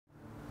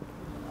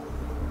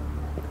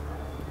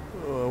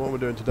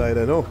doing today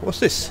then? Oh, what's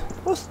this?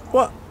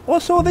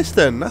 What's all this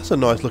then? That's a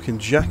nice looking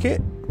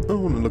jacket. I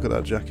want to look at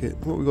that jacket.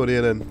 What we got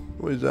here then?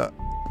 What is that?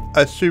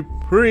 A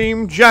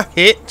Supreme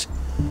jacket.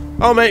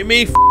 I'll make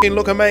me f***ing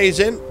look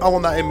amazing. I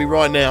want that in me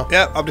right now.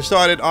 Yep, I've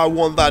decided I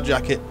want that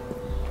jacket.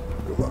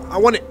 I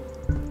want it.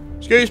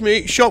 Excuse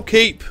me,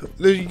 shopkeep.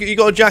 You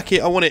got a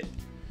jacket? I want it.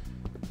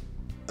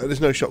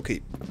 There's no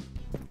shopkeep.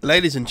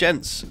 Ladies and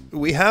gents,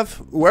 we have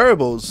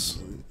wearables.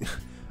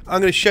 I'm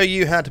going to show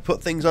you how to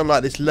put things on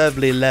like this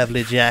lovely,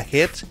 lovely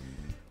jacket.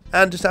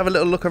 And just have a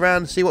little look around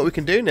and see what we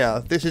can do now.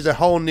 This is a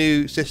whole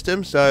new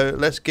system, so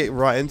let's get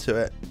right into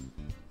it.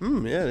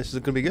 Yeah, this is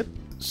going to be good.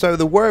 So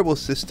the wearable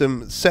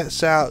system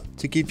sets out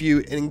to give you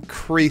an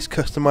increased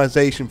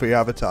customization for your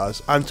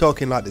avatars. I'm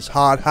talking like this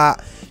hard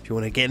hat, if you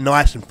want to get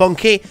nice and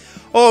funky.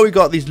 Or we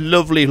got these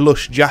lovely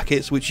lush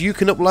jackets which you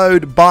can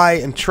upload, buy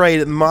and trade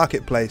at the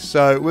marketplace.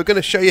 So we're going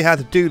to show you how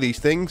to do these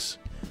things.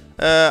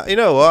 You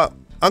know what?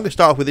 I'm going to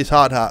start off with this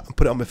hard hat and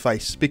put it on my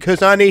face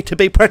because I need to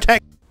be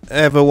protected.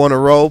 Ever want to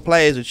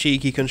roleplay as a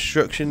cheeky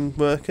construction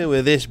worker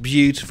with this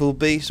beautiful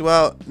beast?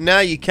 Well, now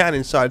you can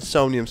inside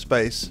Somnium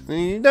space.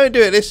 You don't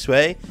do it this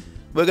way.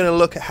 We're going to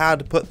look at how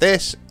to put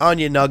this on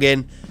your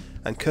noggin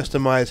and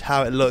customize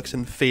how it looks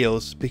and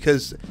feels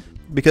because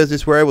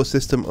this wearable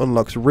system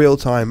unlocks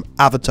real-time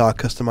avatar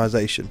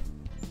customization.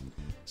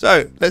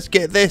 So let's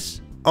get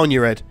this on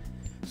your head.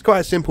 It's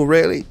quite simple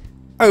really.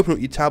 Open up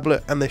your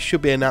tablet and there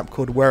should be an app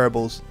called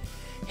Wearables.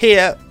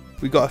 Here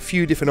we've got a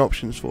few different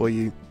options for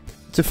you.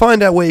 To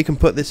find out where you can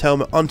put this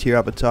helmet onto your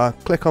avatar,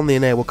 click on the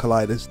enable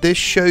colliders. This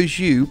shows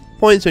you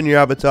points on your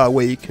avatar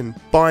where you can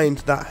bind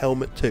that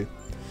helmet to.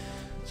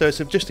 So it's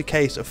just a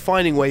case of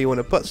finding where you want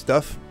to put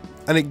stuff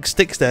and it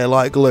sticks there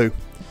like glue.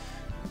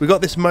 We've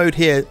got this mode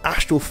here,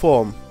 astral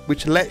form,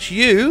 which lets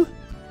you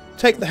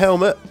take the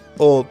helmet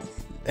or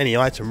any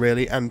item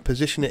really and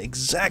position it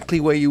exactly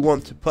where you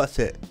want to put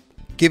it,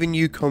 giving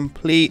you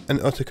complete and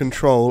utter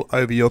control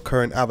over your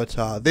current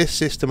avatar. This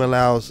system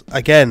allows,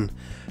 again,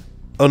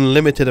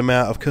 unlimited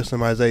amount of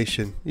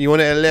customization. You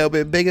want it a little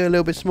bit bigger, a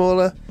little bit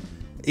smaller?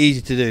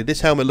 Easy to do. This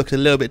helmet looks a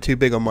little bit too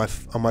big on my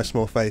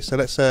small face, so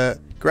let's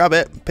grab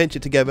it, pinch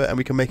it together, and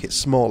we can make it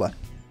smaller.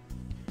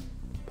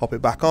 Pop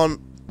it back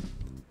on,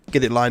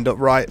 get it lined up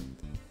right,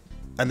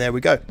 and there we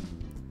go.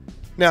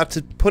 Now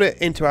to put it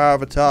into our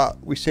avatar,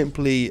 we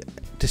simply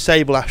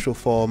disable astral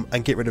form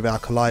and get rid of our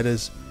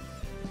colliders.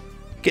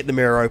 Get the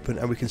mirror open,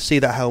 and we can see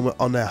that helmet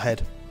on our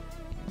head.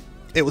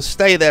 It will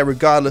stay there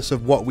regardless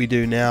of what we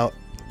do now.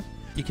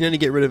 You can only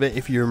get rid of it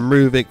if you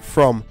remove it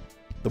from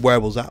the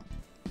Wearables app.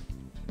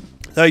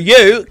 So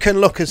you can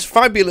look as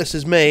fabulous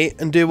as me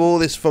and do all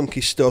this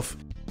funky stuff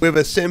with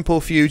a simple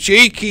few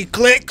cheeky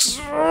clicks.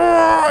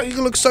 You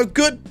can look so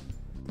good.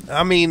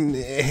 I mean,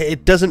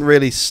 it doesn't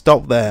really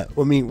stop there.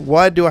 I mean,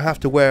 why do I have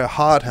to wear a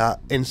hard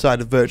hat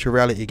inside a virtual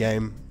reality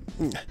game?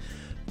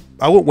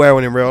 I wouldn't wear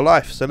one in real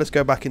life. So let's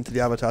go back into the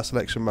avatar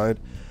selection mode.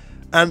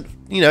 And,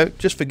 you know,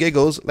 just for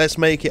giggles, let's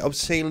make it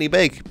obscenely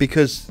big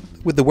because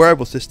with the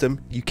wearable system,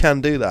 you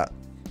can do that.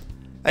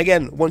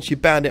 Again, once you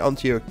band it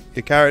onto your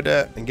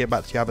character and get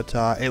back to your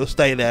avatar, it will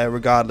stay there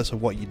regardless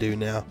of what you do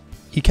now.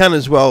 You can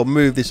as well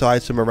move this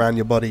item around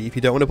your body if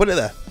you don't want to put it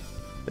there.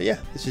 But yeah,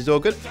 this is all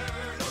good.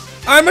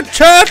 I'm a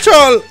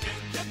turtle!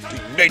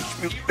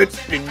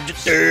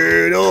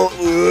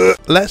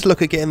 Let's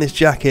look at getting this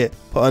jacket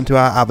put onto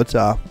our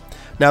avatar.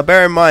 Now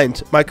bear in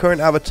mind, my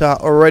current avatar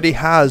already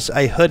has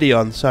a hoodie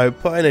on, so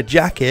putting a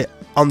jacket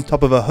on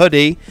top of a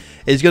hoodie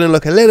is going to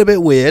look a little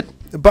bit weird,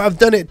 but I've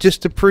done it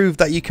just to prove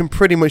that you can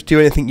pretty much do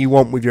anything you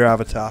want with your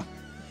avatar.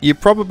 You're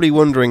probably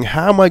wondering,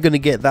 how am I going to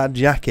get that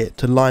jacket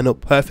to line up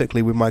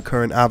perfectly with my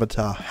current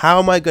avatar? How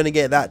am I going to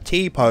get that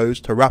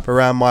T-pose to wrap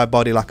around my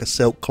body like a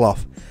silk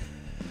cloth?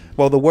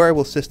 Well, the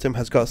wearable system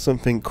has got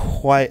something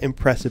quite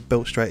impressive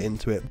built straight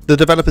into it. The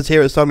developers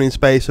here at Somnium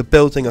Space are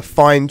building a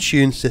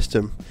fine-tuned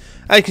system.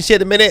 As you can see at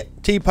the minute,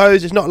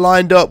 T-pose is not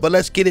lined up, but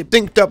let's get it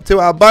synced up to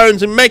our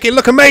bones and make it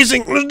look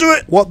amazing. Let's do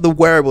it. What the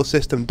wearable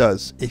system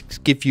does is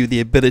give you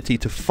the ability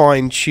to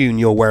fine-tune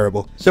your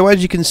wearable. So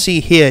as you can see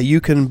here, you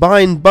can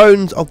bind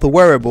bones of the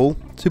wearable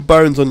to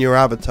bones on your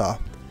avatar.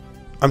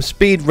 I'm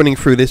speed running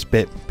through this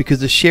bit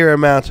because the sheer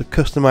amount of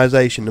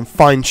customization and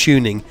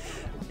fine-tuning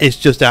is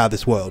just out of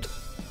this world.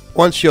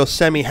 Once you're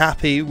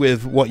semi-happy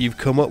with what you've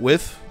come up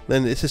with,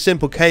 then it's a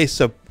simple case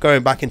of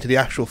going back into the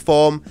actual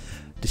form,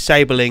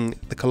 disabling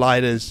the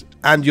colliders,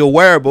 and your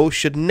wearable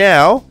should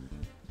now,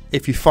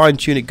 if you fine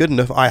tune it good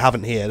enough, I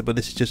haven't here, but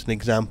this is just an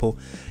example,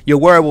 your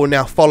wearable will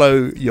now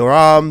follow your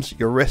arms,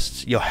 your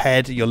wrists, your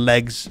head, your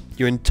legs,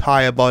 your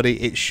entire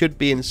body. It should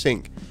be in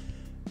sync.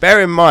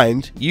 Bear in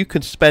mind, you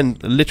could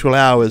spend literal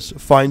hours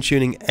fine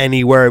tuning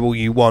any wearable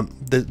you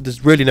want.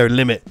 There's really no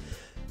limit.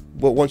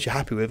 But once you're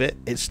happy with it,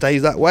 it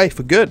stays that way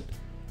for good.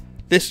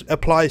 This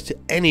applies to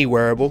any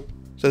wearable.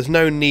 So there's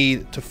no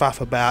need to faff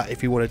about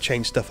if you want to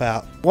change stuff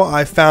out. What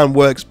I found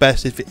works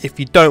best is if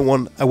you don't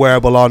want a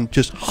wearable on,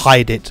 just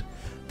hide it.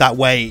 That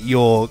way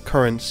your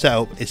current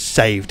setup is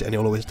saved and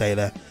it'll always stay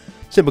there.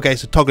 Simple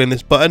case of toggling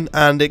this button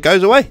and it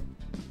goes away.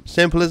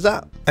 Simple as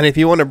that. And if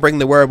you want to bring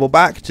the wearable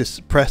back,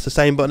 just press the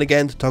same button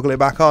again to toggle it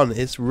back on.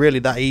 It's really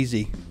that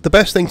easy. The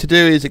best thing to do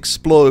is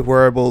explore with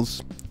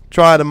wearables,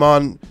 try them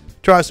on,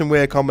 try some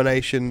weird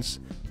combinations.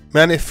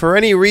 And if for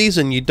any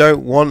reason you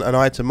don't want an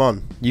item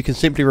on, you can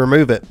simply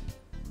remove it.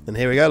 And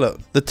here we go, look.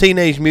 The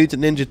Teenage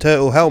Mutant Ninja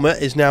Turtle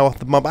helmet is now off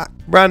the mob app.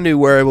 Brand new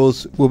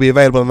wearables will be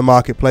available on the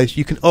marketplace.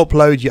 You can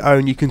upload your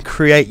own, you can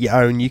create your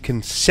own, you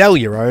can sell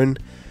your own.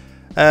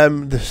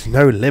 There's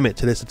no limit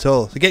to this at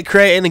all. So get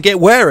creating and get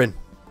wearing.